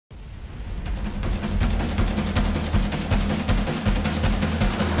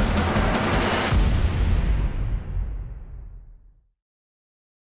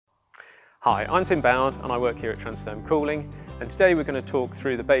Hi, I'm Tim Bound and I work here at Transtherm Cooling, and today we're going to talk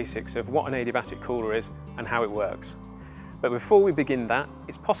through the basics of what an adiabatic cooler is and how it works. But before we begin that,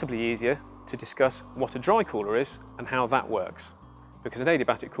 it's possibly easier to discuss what a dry cooler is and how that works, because an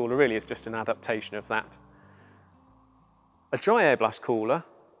adiabatic cooler really is just an adaptation of that. A dry air blast cooler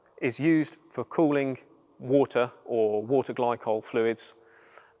is used for cooling water or water glycol fluids,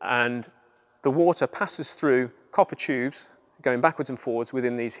 and the water passes through copper tubes going backwards and forwards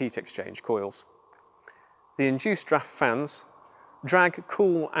within these heat exchange coils. The induced draft fans drag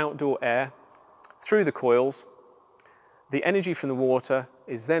cool outdoor air through the coils. The energy from the water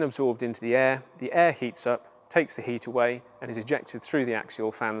is then absorbed into the air heats up, takes the heat away and is ejected through the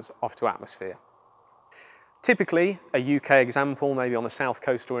axial fans off to atmosphere. Typically, a UK example, maybe on the south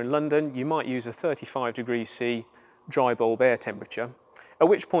coast or in London, you might use a 35 degrees C dry bulb air temperature, at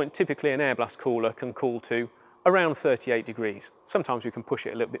which point typically an air blast cooler can cool to around 38 degrees. Sometimes we can push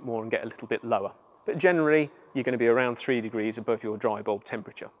it a little bit more and get a little bit lower, but generally you're going to be around 3 degrees above your dry bulb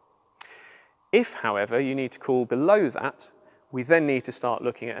temperature. If, however, you need to cool below that, we then need to start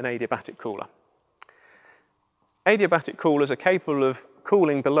looking at an adiabatic cooler. Adiabatic coolers are capable of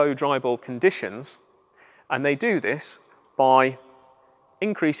cooling below dry bulb conditions, and they do this by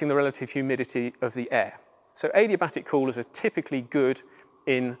increasing the relative humidity of the air. So adiabatic coolers are typically good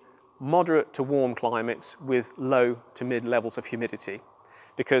in moderate to warm climates with low to mid levels of humidity,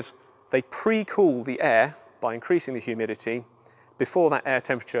 because they pre-cool the air by increasing the humidity before that air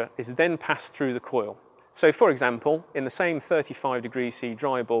temperature is then passed through the coil. So for example, in the same 35 degrees C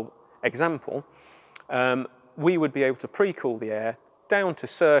dry bulb example, we would be able to pre-cool the air down to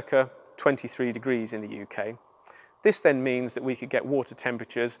circa 23 degrees in the UK. This then means that we could get water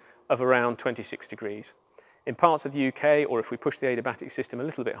temperatures of around 26 degrees. In parts of the UK, or if we push the adiabatic system a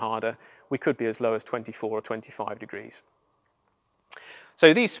little bit harder, we could be as low as 24 or 25 degrees.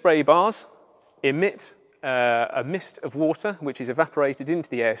 So these spray bars emit a mist of water which is evaporated into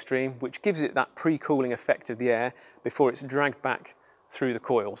the airstream, which gives it that pre-cooling effect of the air before it's dragged back through the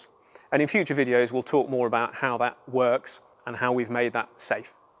coils. And in future videos we'll talk more about how that works and how we've made that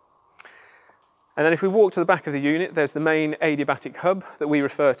safe. And then if we walk to the back of the unit, there's the main adiabatic hub that we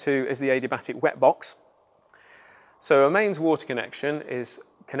refer to as the adiabatic wet box. So a mains water connection is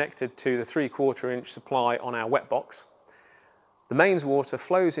connected to the 3/4 inch supply on our wet box. The mains water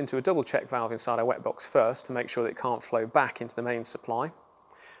flows into a double check valve inside our wet box first to make sure that it can't flow back into the mains supply,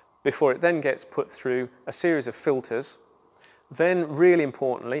 before it then gets put through a series of filters. Then, really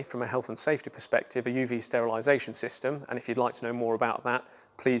importantly, from a health and safety perspective, a UV sterilisation system, and if you'd like to know more about that,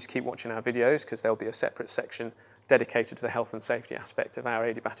 please keep watching our videos because there'll be a separate section dedicated to the health and safety aspect of our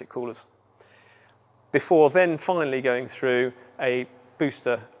adiabatic coolers. Before then finally going through a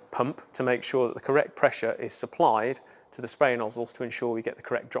booster pump to make sure that the correct pressure is supplied to the spray nozzles to ensure we get the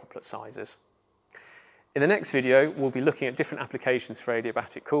correct droplet sizes. In the next video, we'll be looking at different applications for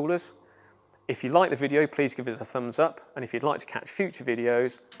adiabatic coolers. If you like the video, please give us a thumbs up, and if you'd like to catch future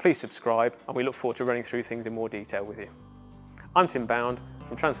videos, please subscribe, and we look forward to running through things in more detail with you. I'm Tim Bound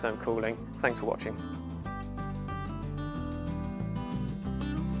from Transtherm Cooling. Thanks for watching.